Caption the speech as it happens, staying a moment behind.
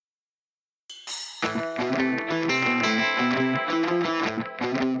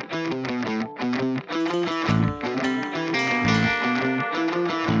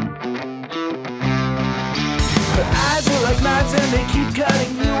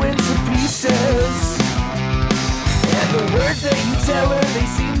tell her they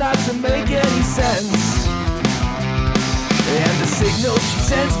seem not to make any sense. And the signal she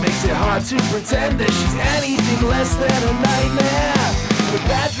sends makes it hard to pretend that she's anything less than a nightmare. With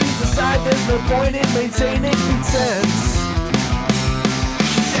bad dreams aside, there's no point in maintaining pretense.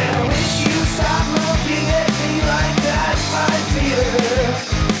 She said, I wish you'd stop looking at me like that, my dear.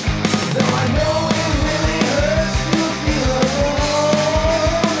 Though I know it really hurts to feel alone.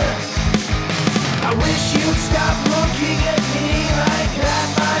 I wish you'd stop looking at me like that,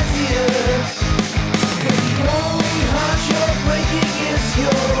 my dear. 'Cause the only heart you're breaking is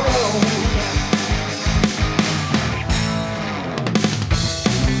your own.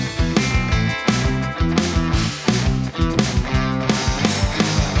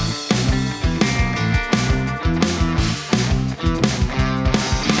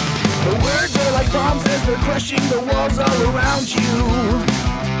 The words are like bombs as they're crushing the walls all around you.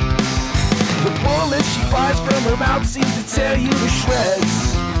 The bullets she fires from her mouth seem to tear you to shreds.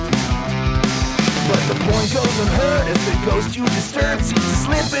 But the point goes unheard as the ghost you disturb seems to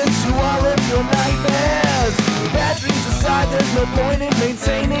slip into all of your nightmares. Bad dreams aside, there's no point in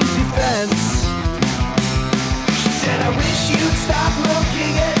maintaining defense. She said, I wish you'd stop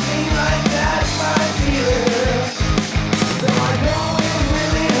looking at